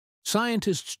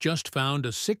Scientists just found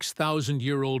a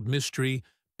 6,000-year-old mystery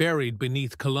buried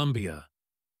beneath Colombia,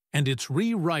 and it's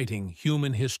rewriting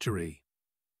human history.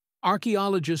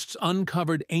 Archaeologists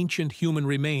uncovered ancient human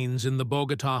remains in the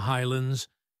Bogota highlands,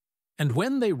 and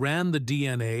when they ran the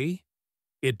DNA,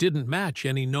 it didn't match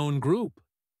any known group.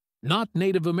 Not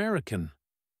Native American,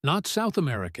 not South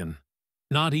American,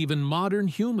 not even modern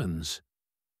humans.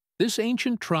 This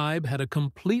ancient tribe had a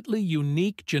completely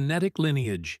unique genetic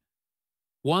lineage,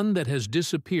 one that has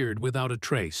disappeared without a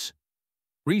trace.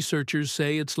 Researchers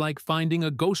say it's like finding a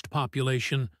ghost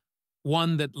population,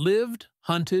 one that lived,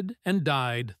 hunted, and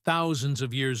died thousands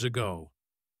of years ago,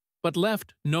 but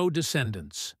left no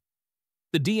descendants.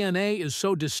 The DNA is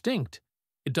so distinct,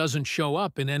 it doesn't show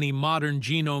up in any modern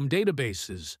genome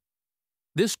databases.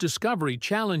 This discovery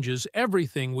challenges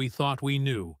everything we thought we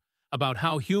knew about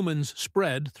how humans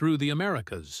spread through the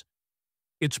Americas.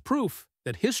 It's proof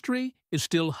that history is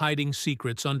still hiding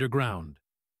secrets underground.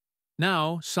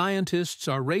 Now, scientists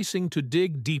are racing to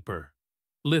dig deeper,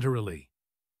 literally.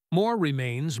 More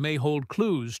remains may hold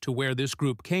clues to where this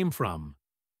group came from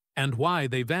and why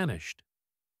they vanished.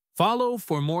 Follow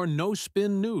for more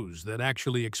no-spin news that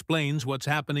actually explains what's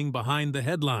happening behind the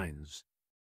headlines.